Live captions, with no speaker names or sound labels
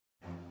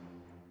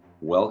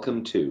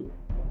Welcome to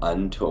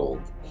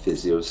Untold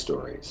Physio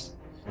Stories,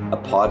 a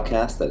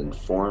podcast that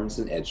informs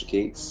and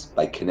educates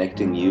by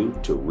connecting you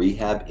to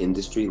rehab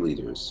industry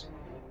leaders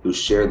who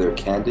share their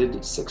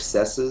candid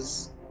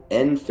successes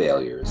and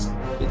failures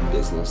in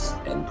business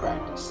and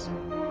practice.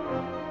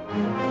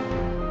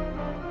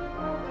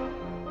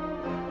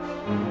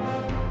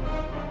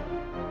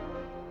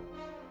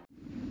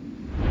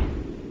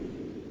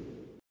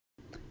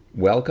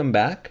 Welcome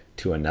back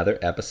to another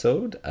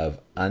episode of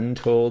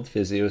Untold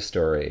Physio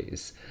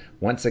Stories.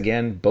 Once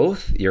again,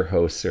 both your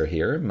hosts are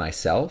here,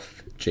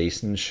 myself,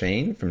 Jason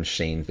Shane from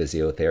Shane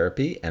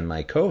Physiotherapy, and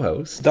my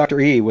co-host, Dr.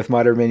 E with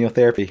Modern Manual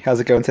Therapy. How's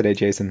it going today,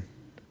 Jason?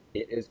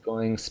 It is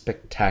going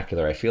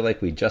spectacular. I feel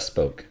like we just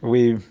spoke.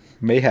 We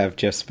may have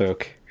just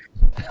spoke.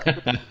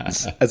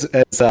 as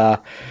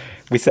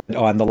we said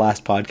on the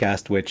last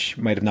podcast, which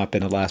might have not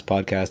been the last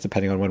podcast,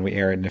 depending on when we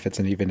air it and if it's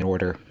even in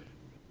order.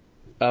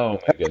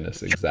 Oh my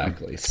goodness,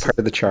 exactly. It's part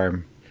of the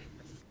charm.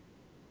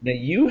 Now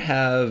you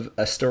have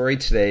a story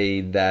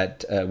today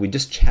that we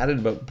just chatted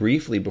about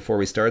briefly before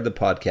we started the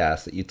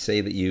podcast, that you'd say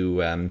that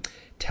you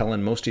tell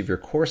in most of your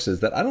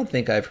courses, that I don't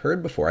think I've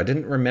heard before. I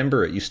didn't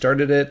remember it. You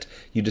started it,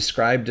 you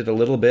described it a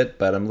little bit,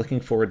 but I'm looking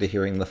forward to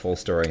hearing the full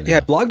story now. Yeah, I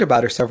blogged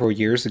about her several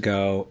years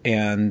ago,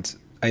 and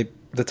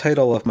the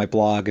title of my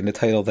blog and the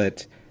title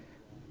that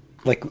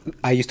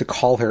I used to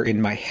call her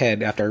in my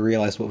head after I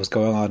realized what was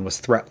going on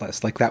was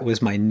Threatless. Like, that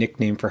was my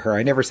nickname for her.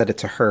 I never said it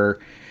to her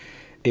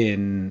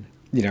in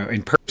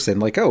person,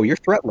 like, oh, you're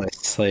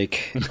Threatless.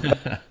 Like,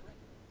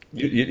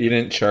 you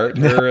didn't chart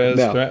her as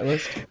no.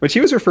 Threatless? But she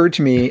was referred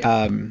to me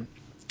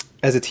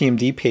as a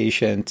TMD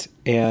patient,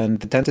 and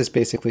the dentist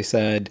basically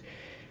said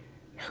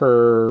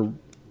her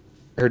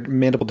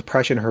mandible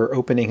depression, her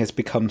opening has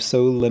become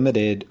so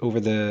limited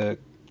over the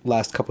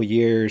last couple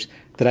years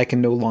that I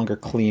can no longer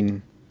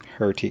clean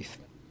her teeth.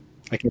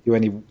 I can't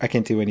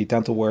do any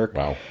dental work.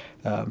 Wow.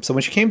 So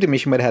when she came to me,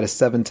 she might have had a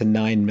 7 to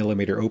 9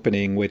 millimeter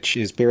opening, which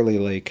is barely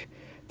like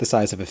the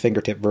size of a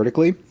fingertip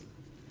vertically.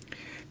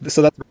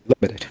 So that's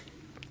limited.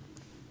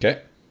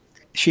 Okay.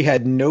 She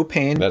had no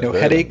pain, no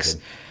headaches.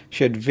 Limited.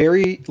 She had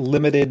very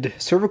limited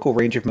cervical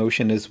range of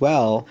motion as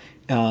well.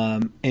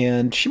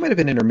 And she might have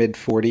been in her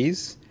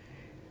mid-40s.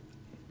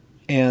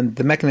 And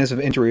the mechanism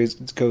of injury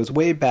goes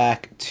way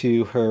back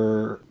to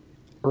her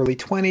early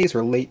 20s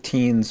or late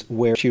teens,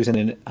 where she was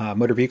in a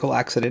motor vehicle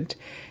accident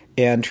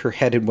and her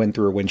head had went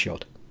through a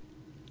windshield.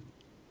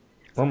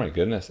 Oh my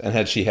goodness. And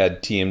had she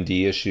had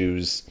TMD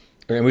issues?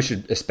 And we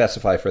should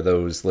specify for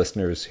those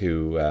listeners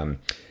who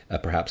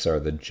perhaps are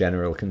the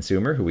general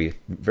consumer, who we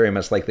very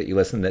much like that you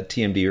listen, that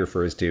TMD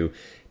refers to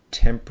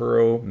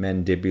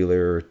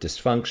temporomandibular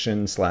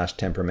dysfunction /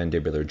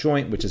 temporomandibular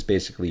joint, which is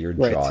basically your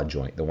jaw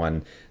joint, the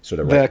one sort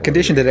of... The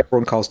condition that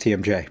everyone calls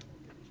TMJ.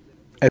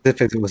 As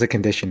if it was a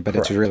condition, but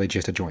Correct. It's really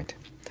just a joint.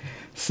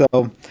 So,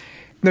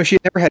 no, she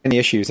had never had any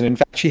issues. And in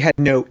fact, she had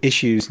no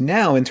issues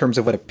now in terms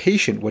of what a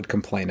patient would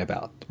complain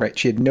about, right?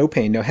 She had no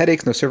pain, no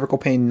headaches, no cervical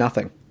pain,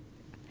 nothing.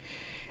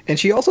 And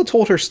she also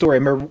told her story. I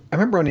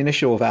remember on the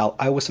initial eval,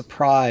 I was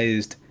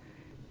surprised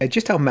at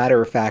just how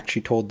matter-of-fact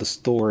she told the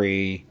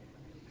story.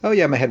 Oh,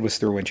 yeah, my head was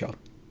through a windshield.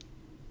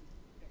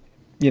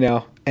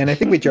 And I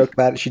think we joked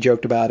about it. She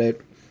joked about it.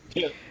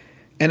 Yeah.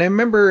 And I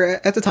remember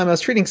at the time I was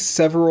treating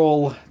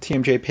several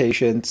TMJ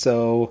patients,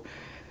 so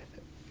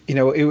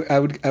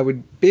I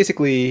would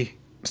basically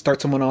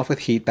start someone off with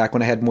heat back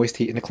when I had moist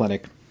heat in the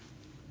clinic,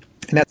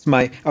 and I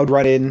would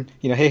run in,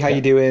 hey, how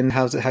you doing?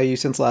 How are you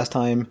since last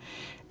time?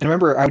 And I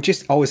remember I would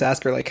just always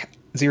ask her, like,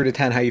 0 to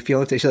 10, how you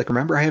feeling today? She's like,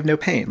 remember, I have no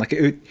pain. Like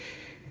it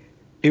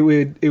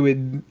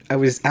would. I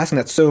was asking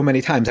that so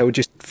many times, I would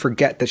just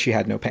forget that she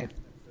had no pain.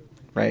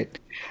 Right.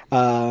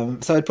 So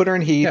I'd put her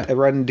in heat, I'd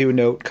run and do a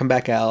note, come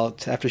back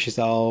out after she's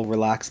all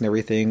relaxed and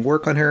everything,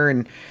 work on her.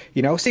 And,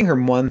 I was seeing her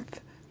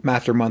month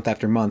after month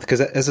after month, because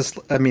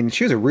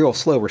she was a real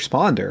slow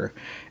responder.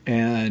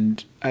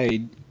 And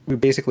we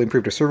basically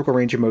improved her cervical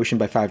range of motion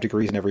by 5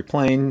 degrees in every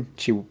plane.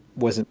 She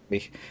wasn't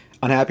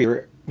unhappy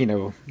or,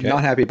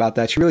 not happy about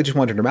that. She really just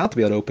wanted her mouth to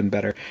be able to open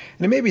better.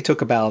 And it maybe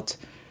took about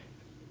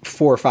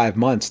 4 or 5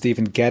 months to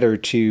even get her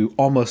to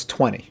almost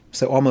 20,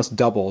 so almost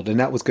doubled, and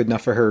that was good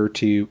enough for her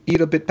to eat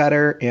a bit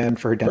better and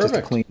for her dentist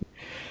to clean.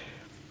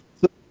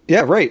 So,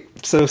 yeah, right.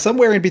 So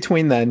somewhere in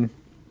between then,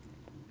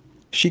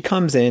 she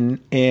comes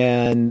in,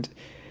 and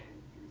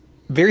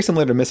very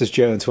similar to Mrs.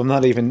 Jones, who I'm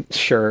not even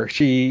sure,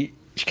 she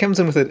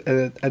comes in with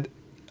a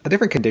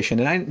different condition,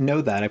 and I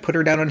know that. I put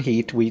her down on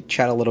heat. We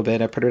chat a little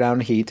bit. I put her down on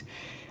heat.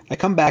 I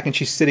come back, and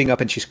she's sitting up,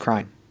 and she's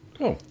crying.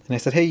 Oh. And I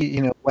said, hey,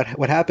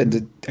 what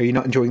happened? Are you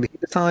not enjoying the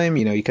heat this time?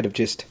 You could have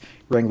just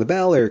rang the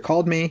bell or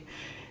called me.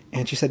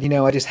 And she said,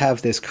 I just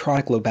have this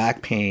chronic low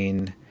back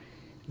pain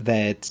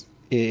that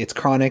it's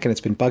chronic and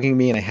it's been bugging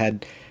me. And I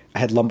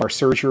had lumbar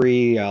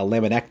surgery,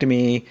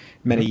 laminectomy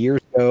many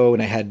years ago.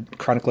 And I had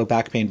chronic low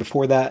back pain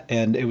before that.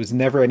 And it was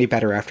never any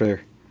better after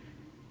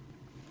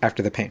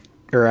the pain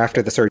or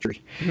after the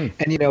surgery.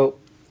 And,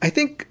 I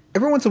think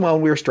every once in a while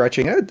when we were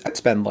stretching, I'd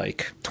spend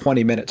like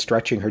 20 minutes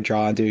stretching her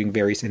jaw and doing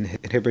various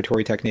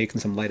inhibitory techniques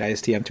and some light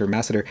ISTM to her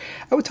masseter.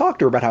 I would talk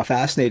to her about how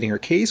fascinating her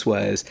case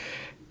was.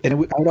 And I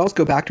would also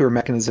go back to her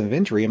mechanism of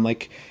injury. I'm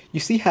like,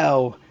 you see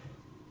how,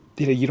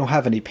 you don't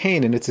have any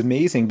pain, and it's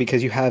amazing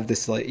because you have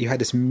this, like, you had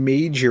this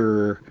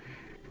major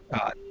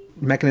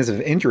mechanism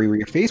of injury where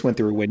your face went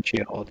through a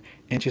windshield.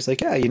 And she's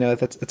like, yeah,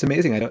 that's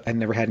amazing. I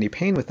never had any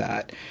pain with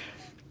that.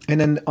 And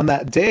then on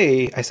that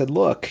day, I said,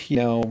 look,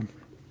 you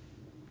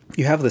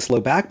have this low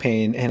back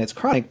pain and it's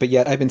chronic, but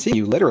yet I've been seeing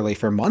you literally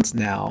for months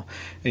now,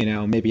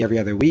 maybe every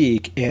other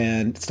week,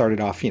 and it started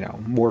off,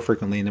 more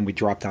frequently, and then we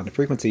dropped down to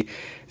frequency.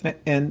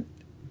 And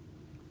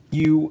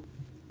you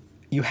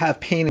have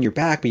pain in your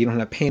back, but you don't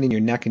have pain in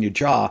your neck and your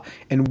jaw.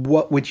 And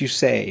what would you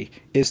say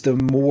is the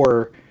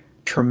more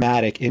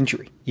traumatic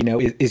injury?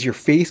 Is your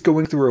face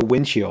going through a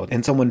windshield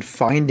and someone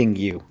finding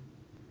you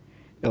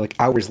like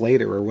hours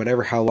later or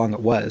whatever, how long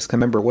it was? 'Cause I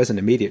remember it wasn't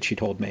immediate, she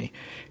told me.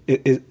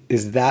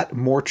 Is that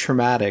more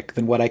traumatic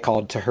than what I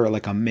called to her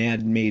like a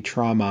man-made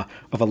trauma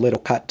of a little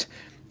cut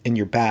in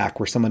your back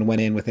where someone went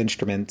in with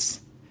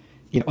instruments,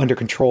 under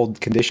controlled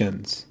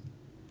conditions?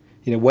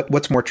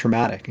 What's more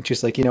traumatic? And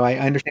she's like, I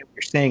understand what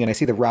you're saying, and I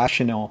see the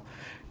rational,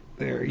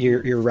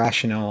 your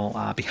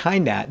rationale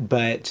behind that,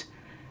 but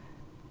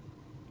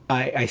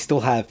I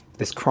still have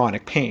this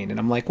chronic pain. And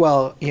I'm like,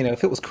 well,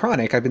 if it was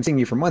chronic, I've been seeing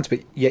you for months,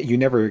 but yet you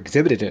never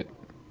exhibited it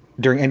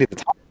during any of the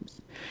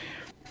times.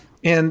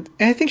 And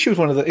I think it was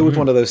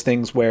one of those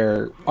things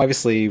where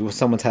obviously when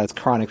someone has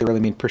chronic, they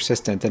really mean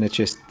persistent, and it's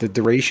just the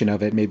duration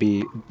of it,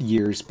 maybe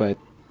years, but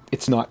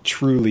it's not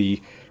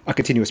truly a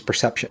continuous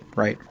perception,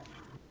 right?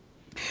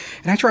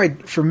 And I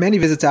tried for many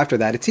visits after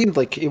that. It seemed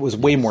like it was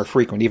way more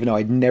frequent, even though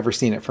I'd never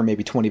seen it for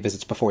maybe 20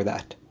 visits before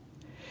that.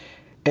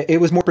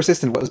 It was more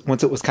persistent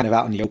once it was kind of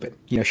out in the open.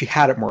 She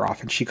had it more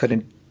often. She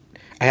couldn't.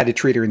 I had to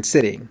treat her in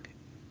sitting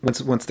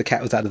once the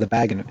cat was out of the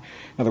bag. And in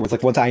other words,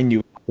 like once I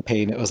knew the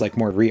pain, it was like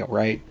more real,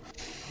 right?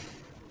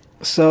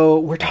 So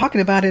we're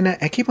talking about it, and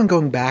I keep on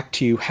going back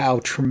to how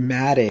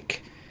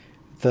traumatic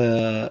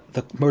the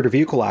motor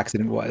vehicle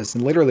accident was,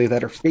 and literally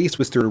that her face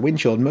was through a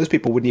windshield. Most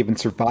people wouldn't even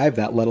survive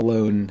that, let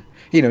alone,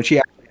 she actually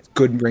has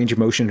good range of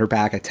motion in her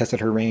back. I tested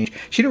her range.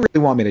 She didn't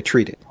really want me to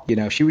treat it.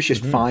 She was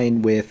just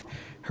fine with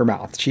her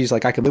mouth. She's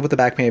like, I can live with the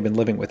back pain. I've been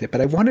living with it.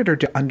 But I wanted her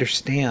to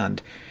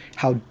understand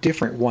how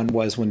different one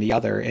was when the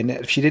other. And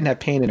if she didn't have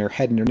pain in her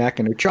head and her neck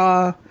and her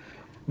jaw,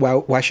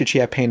 why should she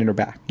have pain in her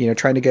back?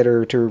 Trying to get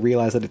her to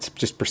realize that it's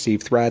just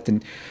perceived threat.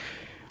 And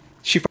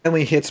she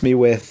finally hits me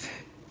with,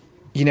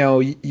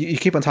 you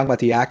keep on talking about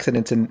the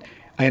accidents, and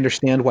I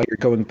understand why you're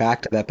going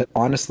back to that. But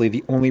honestly,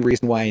 the only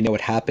reason why I know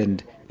it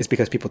happened is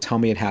because people tell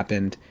me it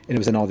happened, and it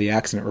was in all the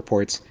accident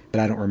reports,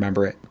 but I don't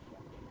remember it.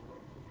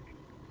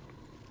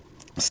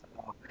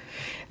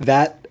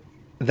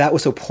 That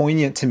was so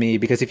poignant to me,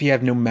 because if you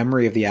have no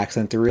memory of the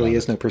accident, there really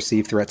is no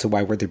perceived threat, so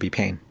why would there be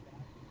pain?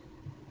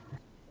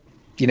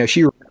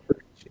 She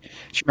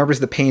remembers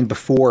the pain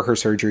before her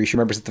surgery. She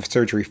remembers that the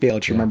surgery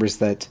failed. She remembers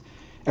that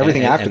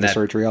everything after the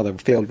surgery, all the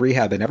failed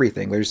rehab and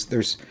everything.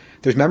 There's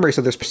memory,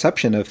 so there's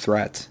perception of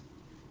threat.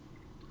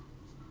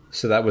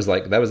 So that was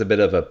a bit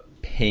of a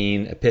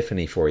pain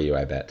epiphany for you,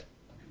 I bet.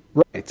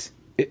 Right.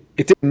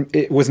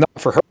 It was not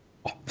for her.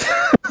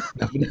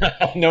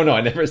 No,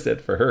 I never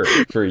said for her.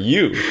 For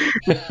you.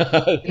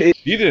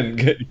 You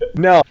didn't.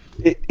 No,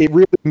 it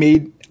really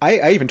made...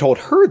 I even told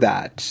her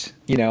that,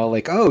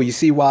 like, oh, you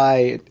see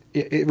why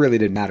it really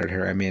didn't matter to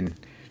her. I mean,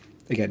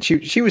 again,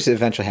 she was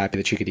eventually happy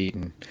that she could eat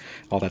and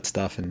all that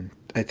stuff. And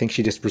I think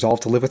she just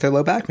resolved to live with her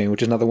low back pain,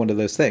 which is another one of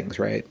those things,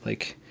 right?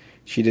 Like,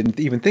 she didn't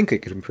even think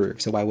it could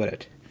improve. So why would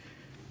it?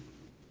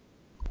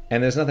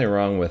 And there's nothing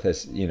wrong with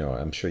this,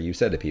 I'm sure you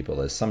said to people,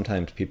 is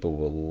sometimes people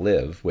will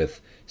live with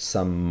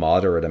some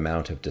moderate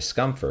amount of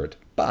discomfort,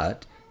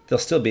 but they'll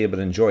still be able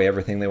to enjoy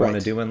everything they want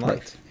to do in life.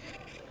 Right.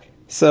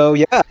 So,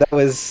 yeah, that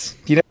was...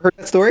 You never heard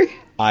that story?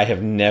 I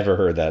have never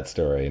heard that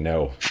story,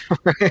 no.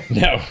 Right.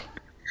 No.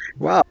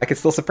 Wow, I can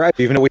still surprise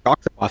you, even though we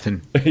talk so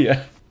often.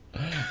 Yeah.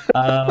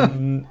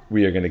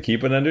 We are going to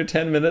keep it under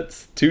 10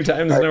 minutes, 2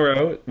 times in a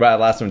row. Well,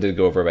 last one did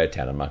go over by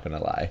 10, I'm not going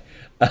to lie.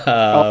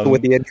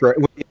 With the intro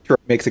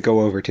makes it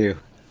go over, too.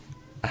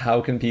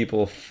 How can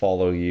people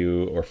follow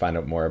you or find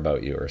out more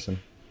about you, Urson?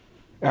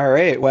 All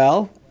right,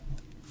 well...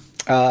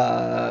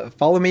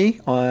 follow me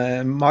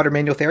on Modern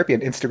Manual Therapy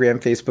on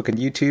Instagram, Facebook, and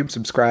YouTube.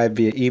 Subscribe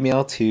via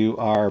email to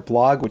our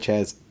blog, which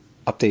has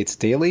updates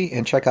daily,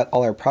 and check out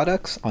all our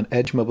products on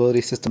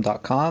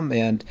edgemobilitysystem.com,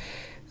 and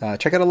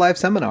check out a live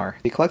seminar,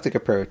 The Eclectic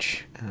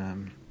Approach,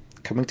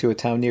 coming to a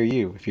town near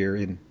you if you're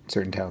in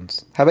certain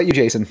towns. How about you,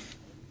 Jason?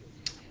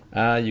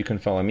 You can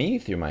follow me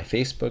through my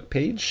Facebook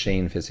page,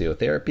 Shane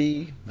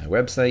Physiotherapy, my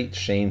website,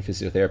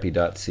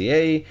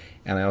 shanephysiotherapy.ca,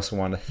 and I also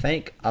want to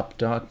thank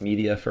UpDoc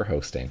Media for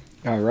hosting.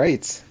 All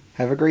right.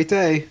 Have a great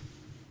day.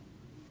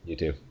 You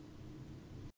too.